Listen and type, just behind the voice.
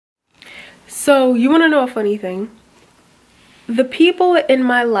So, you want to know a funny thing? The people in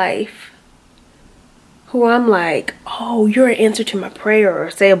my life who I'm like, oh, you're an answer to my prayer,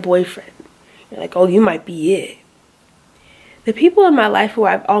 or say a boyfriend. You're like, oh, you might be it. The people in my life who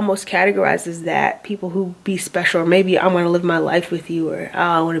I've almost categorized as that, people who be special, or maybe I want to live my life with you, or oh,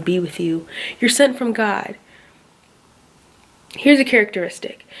 I want to be with you. You're sent from God. Here's a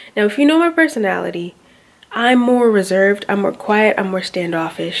characteristic. Now, if you know my personality, I'm more reserved, I'm more quiet, I'm more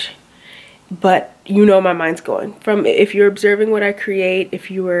standoffish. But you know my mind's going. From if you're observing what I create, if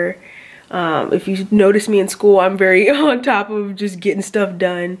you notice me in school, I'm very on top of just getting stuff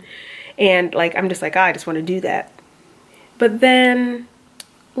done. And like, I'm just like, oh, I just want to do that. But then,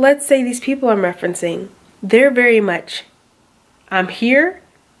 let's say these people I'm referencing, they're very much, I'm here,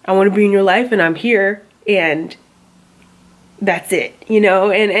 I want to be in your life, and I'm here, and that's it, you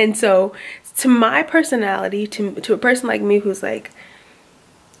know? And so, to my personality, to a person like me who's like,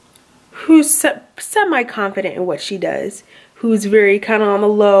 who's semi-confident in what she does, who's very kind of on the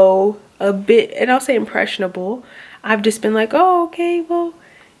low, a bit, and I'll say impressionable, I've just been like, oh, okay, well,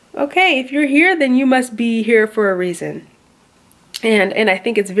 okay, if you're here, then you must be here for a reason. And I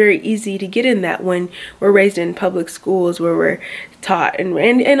think it's very easy to get in that when we're raised in public schools where we're taught and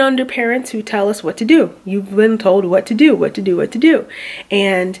under parents who tell us what to do. You've been told what to do, what to do, what to do.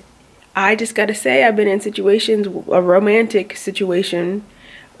 And I just got to say, I've been in situations, a romantic situation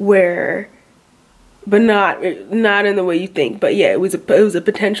where, but not in the way you think, but yeah, it was a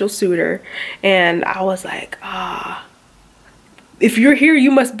potential suitor. And I was like, if you're here, you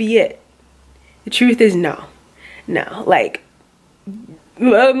must be it. The truth is no, like,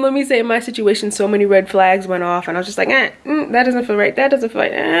 let me say in my situation, so many red flags went off, and I was just like, that doesn't feel right, that doesn't feel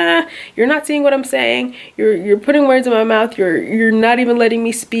right, you're not seeing what I'm saying, you're putting words in my mouth, you're not even letting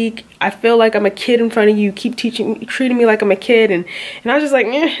me speak, I feel like I'm a kid in front of you, you keep treating me like I'm a kid, and I was just like,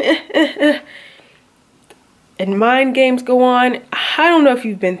 and mind games go on. I don't know if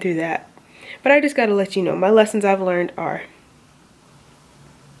you've been through that, but I just gotta let you know, my lessons I've learned are,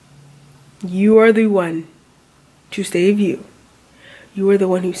 you are the one to save you. You are the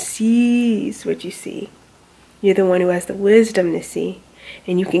one who sees what you see. You're the one who has the wisdom to see.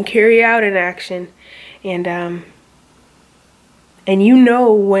 And you can carry out an action. And you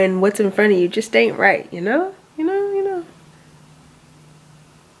know when what's in front of you just ain't right, you know?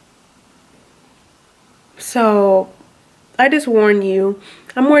 So, I just warn you.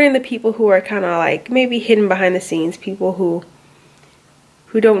 I'm warning the people who are kind of like maybe hidden behind the scenes. People who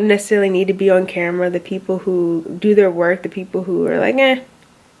don't necessarily need to be on camera, the people who do their work, the people who are like,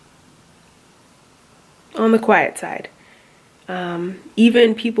 on the quiet side.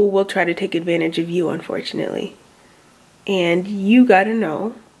 Even people will try to take advantage of you, unfortunately. And you gotta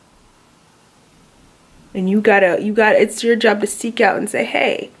know. And it's your job to seek out and say,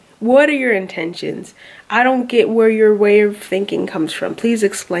 hey, what are your intentions? I don't get where your way of thinking comes from. Please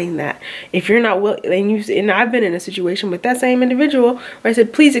explain that. If you're not willing, and I've been in a situation with that same individual where I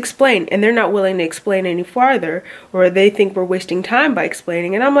said, please explain, and they're not willing to explain any farther, or they think we're wasting time by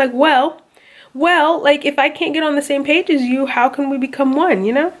explaining. And I'm like, well, like if I can't get on the same page as you, how can we become one,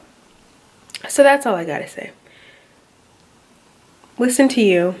 you know? So that's all I gotta say. Listen to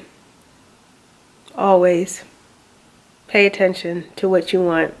you. Always. Pay attention to what you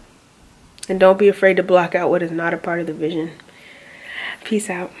want. And don't be afraid to block out what is not a part of the vision. Peace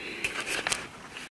out.